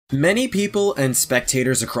Many people and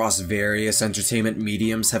spectators across various entertainment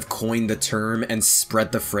mediums have coined the term and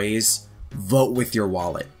spread the phrase, vote with your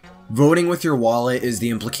wallet. Voting with your wallet is the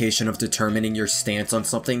implication of determining your stance on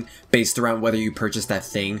something based around whether you purchase that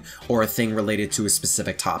thing or a thing related to a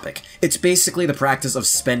specific topic. It's basically the practice of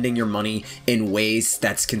spending your money in ways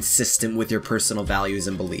that's consistent with your personal values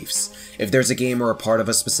and beliefs. If there's a game or a part of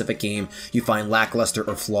a specific game you find lackluster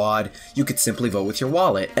or flawed, you could simply vote with your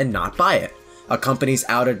wallet and not buy it. A company's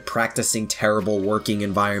outed practicing terrible working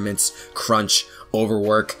environments, crunch,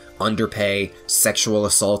 overwork, underpay, sexual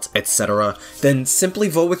assault, etc., then simply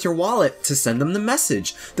vote with your wallet to send them the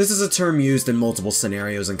message. This is a term used in multiple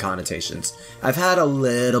scenarios and connotations. I've had a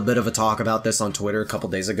little bit of a talk about this on Twitter a couple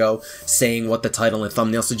days ago, saying what the title and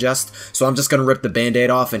thumbnail suggest, so I'm just gonna rip the band-aid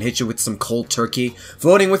off and hit you with some cold turkey.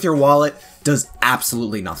 Voting with your wallet does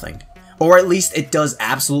absolutely nothing. Or at least it does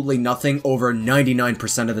absolutely nothing over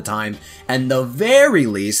 99% of the time, and the very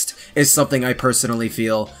least is something I personally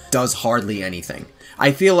feel does hardly anything.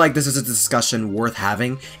 I feel like this is a discussion worth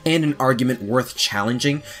having and an argument worth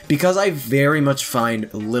challenging because I very much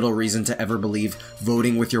find little reason to ever believe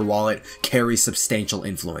voting with your wallet carries substantial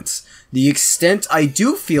influence. The extent I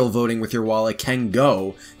do feel voting with your wallet can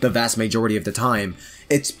go, the vast majority of the time,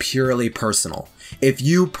 it's purely personal. If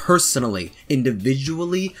you personally,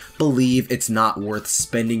 individually believe it's not worth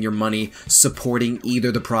spending your money supporting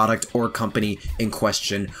either the product or company in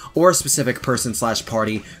question, or a specific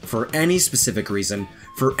person/party for any specific reason,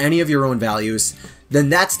 for any of your own values, then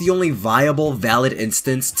that's the only viable, valid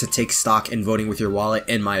instance to take stock in voting with your wallet,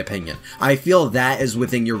 in my opinion. I feel that is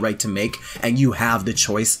within your right to make, and you have the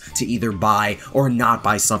choice to either buy or not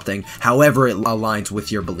buy something, however it aligns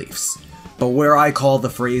with your beliefs. But where I call the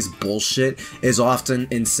phrase bullshit is often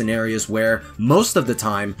in scenarios where, most of the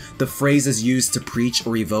time, the phrase is used to preach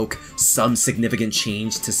or evoke some significant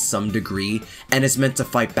change to some degree and is meant to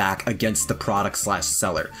fight back against the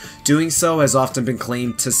product/seller. Doing so has often been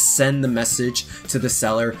claimed to send the message to the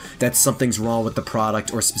seller that something's wrong with the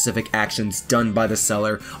product or specific actions done by the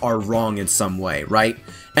seller are wrong in some way, right?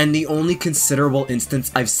 And the only considerable instance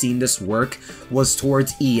I've seen this work was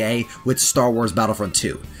towards EA with Star Wars Battlefront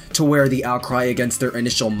 2. To where the outcry against their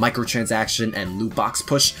initial microtransaction and loot box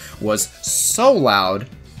push was so loud,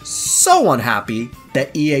 so unhappy,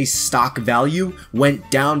 that EA's stock value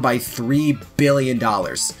went down by $3 billion.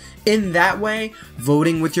 In that way,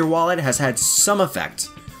 voting with your wallet has had some effect,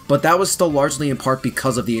 but that was still largely in part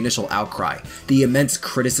because of the initial outcry, the immense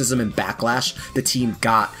criticism and backlash the team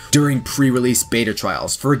got during pre-release beta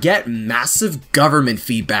trials. Forget massive government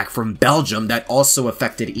feedback from Belgium that also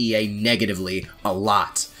affected EA negatively a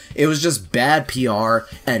lot. It was just bad PR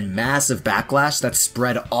and massive backlash that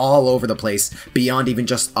spread all over the place beyond even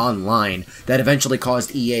just online that eventually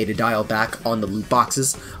caused EA to dial back on the loot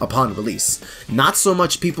boxes upon release. Not so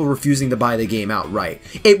much people refusing to buy the game outright.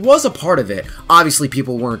 It was a part of it. Obviously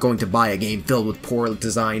people weren't going to buy a game filled with poorly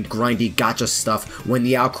designed, grindy gacha stuff when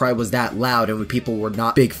the outcry was that loud and when people were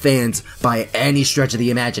not big fans by any stretch of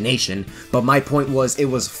the imagination. But my point was, it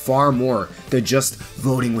was far more than just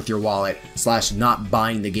voting with your wallet / not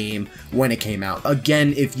buying the game when it came out.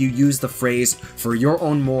 Again, if you use the phrase for your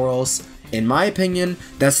own morals, in my opinion,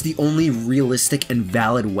 that's the only realistic and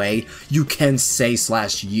valid way you can say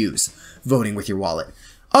 / use voting with your wallet.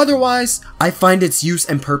 Otherwise, I find its use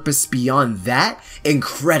and purpose beyond that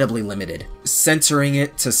incredibly limited. Centering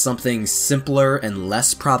it to something simpler and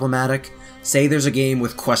less problematic, say there's a game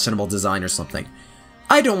with questionable design or something.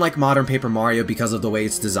 I don't like modern Paper Mario because of the way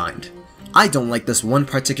it's designed. I don't like this one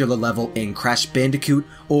particular level in Crash Bandicoot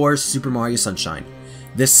or Super Mario Sunshine.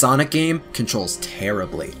 This Sonic game controls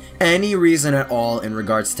terribly. Any reason at all in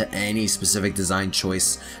regards to any specific design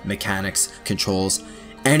choice, mechanics, controls,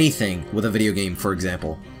 anything with a video game, for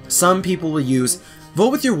example. Some people will use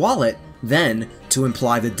vote with your wallet then to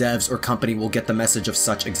imply the devs or company will get the message of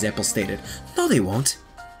such example stated. No, they won't.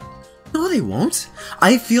 No, they won't.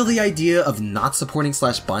 I feel the idea of not supporting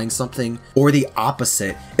 / buying something, or the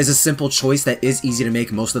opposite, is a simple choice that is easy to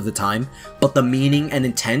make most of the time, but the meaning and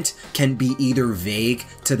intent can be either vague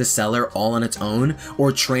to the seller all on its own,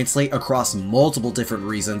 or translate across multiple different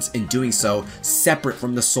reasons, in doing so separate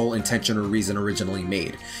from the sole intention or reason originally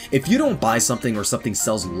made. If you don't buy something or something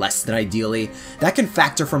sells less than ideally, that can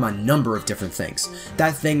factor from a number of different things.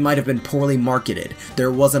 That thing might have been poorly marketed,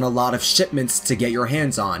 there wasn't a lot of shipments to get your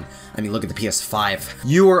hands on. I mean, look at the PS5.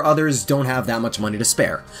 You or others don't have that much money to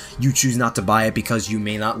spare. You choose not to buy it because you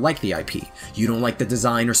may not like the IP. You don't like the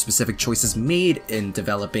design or specific choices made in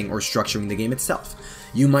developing or structuring the game itself.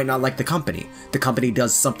 You might not like the company. The company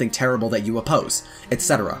does something terrible that you oppose,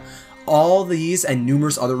 etc. All these and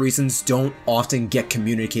numerous other reasons don't often get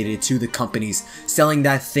communicated to the companies selling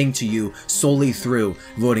that thing to you solely through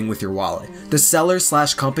voting with your wallet. The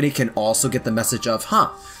seller/company can also get the message of,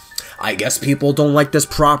 I guess people don't like this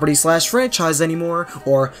property/franchise anymore,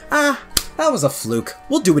 or, that was a fluke,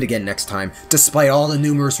 we'll do it again next time, despite all the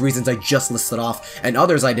numerous reasons I just listed off, and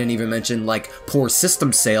others I didn't even mention, like poor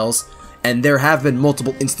system sales. And there have been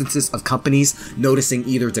multiple instances of companies noticing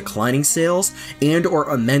either declining sales and or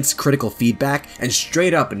immense critical feedback and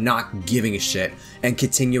straight up not giving a shit and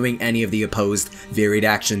continuing any of the opposed varied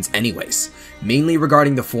actions anyways. Mainly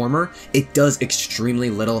regarding the former, it does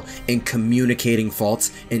extremely little in communicating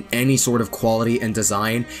faults in any sort of quality and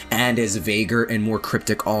design and is vaguer and more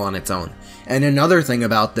cryptic all on its own. And another thing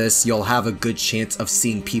about this, you'll have a good chance of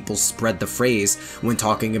seeing people spread the phrase when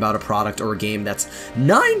talking about a product or a game that's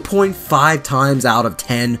 9.5 times out of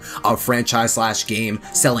 10 a franchise/game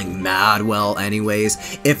selling mad well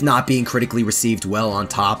anyways, if not being critically received well on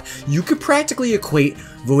top. You could practically equate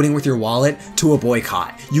voting with your wallet to a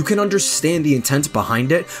boycott. You can understand the intent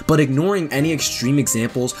behind it, but ignoring any extreme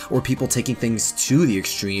examples or people taking things to the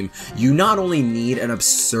extreme, you not only need an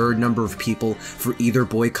absurd number of people for either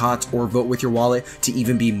boycotts or vote with your wallet to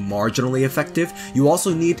even be marginally effective, you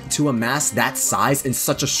also need to amass that size in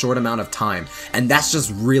such a short amount of time, and that's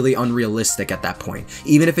just really unrealistic at that point.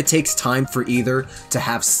 Even if it takes time for either to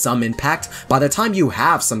have some impact, by the time you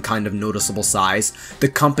have some kind of noticeable size, the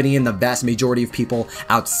company and the vast majority of people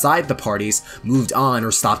outside the parties moved on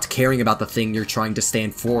or stopped caring about the thing you're trying to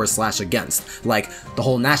stand for/against, like the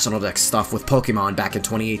whole National Dex stuff with Pokemon back in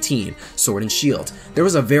 2018, Sword and Shield. There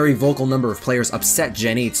was a very vocal number of players upset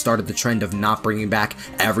Gen 8 started the trend of not bringing back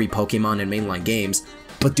every Pokemon in mainline games.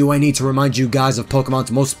 But do I need to remind you guys of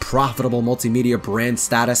Pokemon's most profitable multimedia brand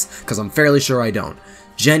status? Because I'm fairly sure I don't.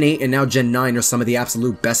 Gen 8 and now Gen 9 are some of the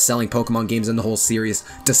absolute best-selling Pokemon games in the whole series,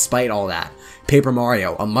 despite all that. Paper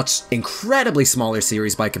Mario, a much incredibly smaller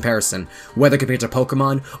series by comparison, whether compared to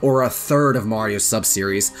Pokemon or a third of Mario's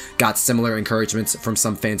sub-series, got similar encouragements from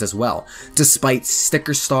some fans as well. Despite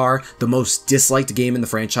Sticker Star, the most disliked game in the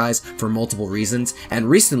franchise for multiple reasons, and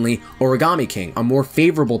recently, Origami King, a more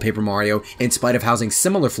favorable Paper Mario, in spite of housing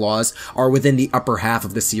similar flaws, are within the upper half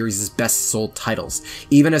of the series' best-sold titles.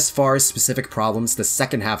 Even as far as specific problems the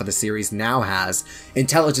second half of the series now has,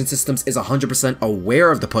 Intelligent Systems is 100%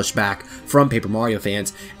 aware of the pushback from Paper Mario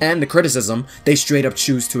fans, and the criticism, they straight up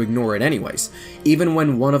choose to ignore it anyways, even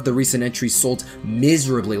when one of the recent entries sold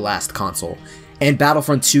miserably last console. And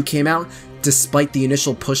Battlefront 2 came out, despite the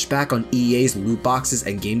initial pushback on EA's loot boxes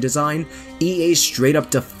and game design, EA straight up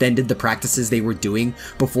defended the practices they were doing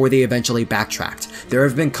before they eventually backtracked. There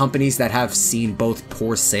have been companies that have seen both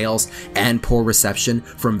poor sales and poor reception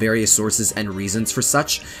from various sources and reasons for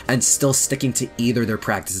such, and still sticking to either their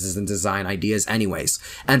practices and design ideas anyways.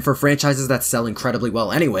 And for franchises that sell incredibly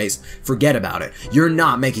well anyways, forget about it. You're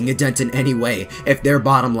not making a dent in any way if their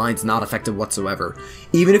bottom line's not affected whatsoever.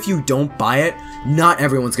 Even if you don't buy it, not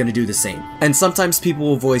everyone's gonna do the same. And sometimes people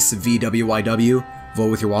will voice VWIW, vote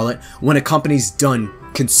with your wallet, when a company's done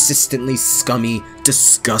consistently scummy,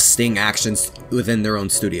 disgusting actions within their own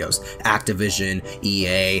studios. Activision,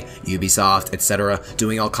 EA, Ubisoft, etc.,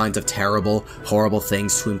 doing all kinds of terrible, horrible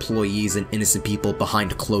things to employees and innocent people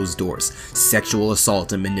behind closed doors. Sexual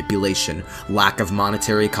assault and manipulation, lack of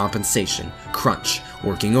monetary compensation, crunch,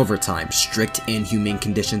 working overtime, strict inhumane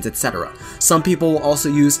conditions, etc. Some people will also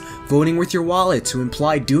use voting with your wallet to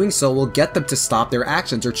imply doing so will get them to stop their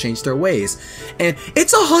actions or change their ways. And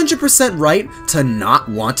it's 100% right to not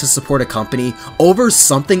want to support a company over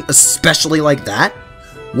something especially like that.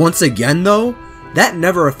 Once again though, that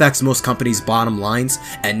never affects most companies' bottom lines,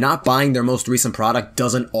 and not buying their most recent product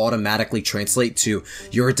doesn't automatically translate to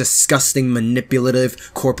you're a disgusting,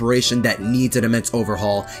 manipulative corporation that needs an immense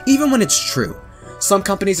overhaul, even when it's true. Some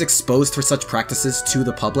companies exposed for such practices to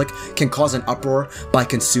the public can cause an uproar by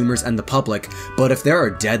consumers and the public, but if there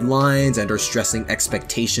are deadlines and or stressing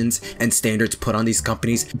expectations and standards put on these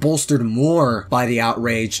companies, bolstered more by the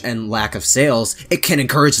outrage and lack of sales, it can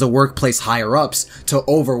encourage the workplace higher-ups to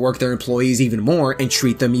overwork their employees even more and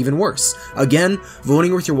treat them even worse. Again,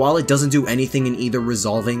 voting with your wallet doesn't do anything in either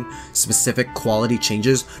resolving specific quality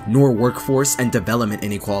changes nor workforce and development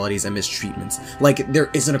inequalities and mistreatments. Like,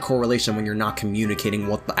 there isn't a correlation when you're not communicating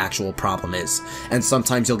what the actual problem is, and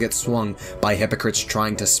sometimes you'll get swung by hypocrites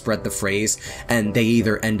trying to spread the phrase, and they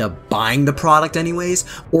either end up buying the product anyways,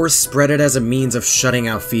 or spread it as a means of shutting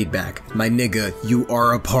out feedback. My nigga, you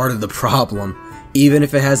are a part of the problem. Even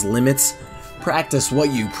if it has limits, practice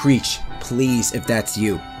what you preach, please, if that's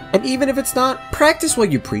you. And even if it's not, practice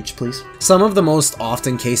what you preach, please. Some of the most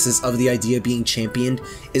often cases of the idea being championed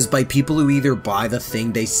is by people who either buy the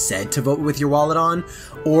thing they said to vote with your wallet on,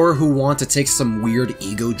 or who want to take some weird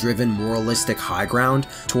ego-driven moralistic high ground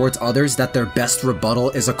towards others that their best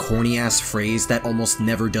rebuttal is a corny-ass phrase that almost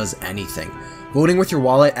never does anything. Voting with your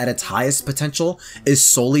wallet at its highest potential is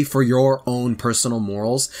solely for your own personal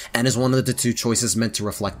morals and is one of the two choices meant to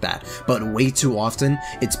reflect that, but way too often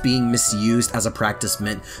it's being misused as a practice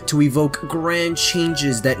meant to evoke grand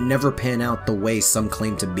changes that never pan out the way some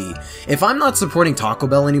claim to be. If I'm not supporting Taco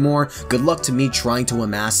Bell anymore, good luck to me trying to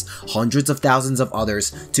amass hundreds of thousands of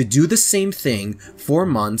others to do the same thing for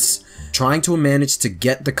months, trying to manage to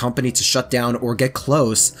get the company to shut down or get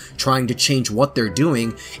close, trying to change what they're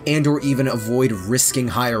doing, and or even avoid risking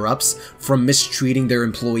higher-ups from mistreating their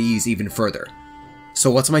employees even further.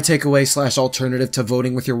 So what's my takeaway / alternative to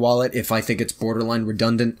voting with your wallet if I think it's borderline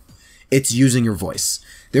redundant? It's using your voice.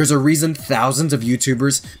 There's a reason thousands of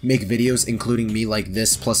YouTubers make videos, including me like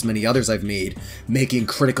this plus many others I've made, making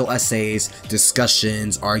critical essays,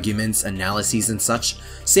 discussions, arguments, analyses, and such.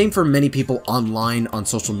 Same for many people online, on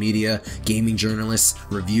social media, gaming journalists,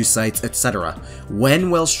 review sites, etc. When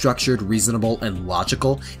well structured, reasonable, and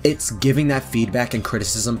logical, it's giving that feedback and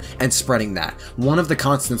criticism and spreading that. One of the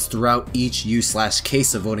constants throughout each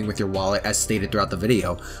use/case of voting with your wallet, as stated throughout the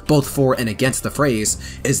video, both for and against the phrase,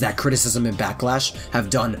 is that criticism and backlash have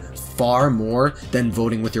done far more than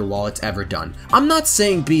voting with your wallet's ever done. I'm not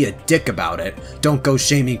saying be a dick about it. Don't go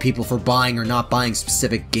shaming people for buying or not buying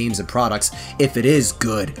specific games and products if it is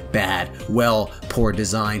good, bad, well, poor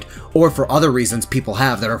designed, or for other reasons people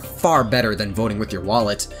have that are far better than voting with your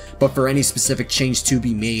wallet. But for any specific change to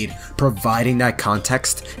be made, providing that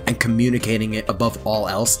context and communicating it above all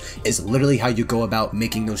else is literally how you go about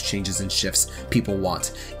making those changes and shifts people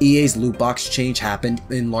want. EA's loot box change happened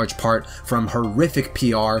in large part from horrific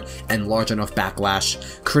PR and large enough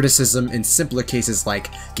backlash. Criticism in simpler cases like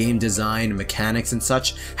game design, mechanics, and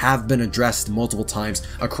such have been addressed multiple times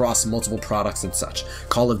across multiple products and such.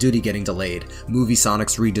 Call of Duty getting delayed, Movie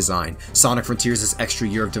Sonic's redesign, Sonic Frontiers' extra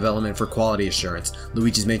year of development for quality assurance,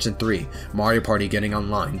 Luigi's Mansion 3, Mario Party getting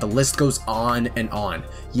online. The list goes on and on.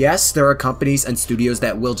 Yes, there are companies and studios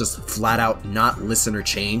that will just flat out not listen or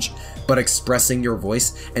change, but expressing your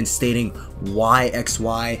voice and stating why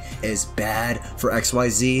XY is bad for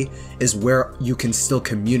XYZ is where you can still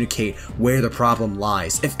communicate where the problem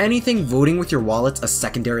lies. If anything, voting with your wallet's a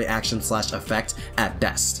secondary action / effect at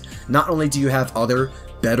best. Not only do you have other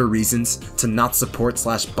better reasons to not support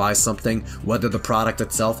 / buy something, whether the product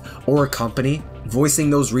itself or a company, voicing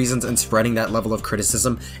those reasons and spreading that level of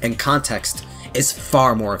criticism and context is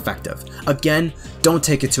far more effective. Again, don't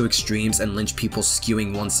take it to extremes and lynch people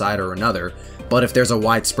skewing one side or another, but if there's a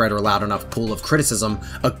widespread or loud enough pool of criticism,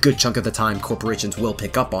 a good chunk of the time corporations will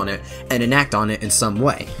pick up on it and enact on it in some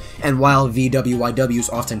way. And while VWIW is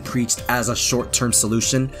often preached as a short-term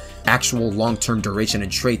solution, actual long-term duration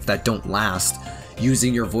and traits that don't last,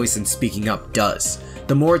 using your voice and speaking up does.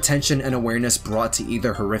 The more attention and awareness brought to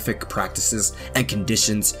either horrific practices and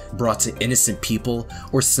conditions brought to innocent people,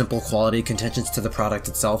 or simple quality contentions to the product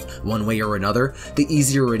itself one way or another, the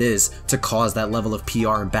easier it is to cause that level of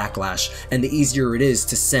PR and backlash, and the easier it is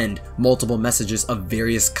to send multiple messages of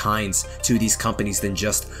various kinds to these companies than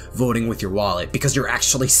just voting with your wallet, because you're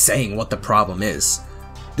actually saying what the problem is.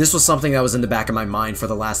 This was something that was in the back of my mind for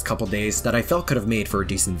the last couple days that I felt could have made for a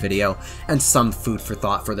decent video, and some food for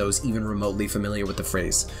thought for those even remotely familiar with the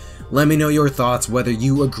phrase. Let me know your thoughts, whether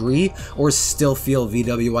you agree or still feel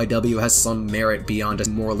VWIW has some merit beyond a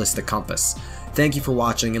moralistic compass. Thank you for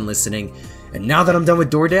watching and listening, and now that I'm done with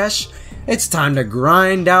DoorDash, it's time to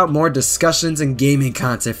grind out more discussions and gaming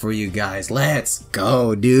content for you guys. Let's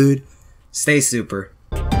go, dude. Stay super.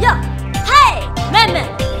 Yo, hey, 妹妹，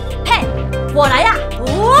嘿，我来呀！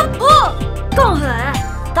共和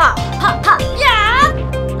大怕怕呀！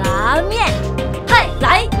拉面，嘿，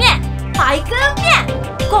来面，白根面，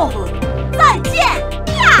共和再见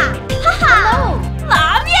呀！哈哈，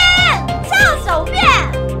拉面，烫手面，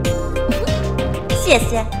谢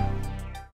谢。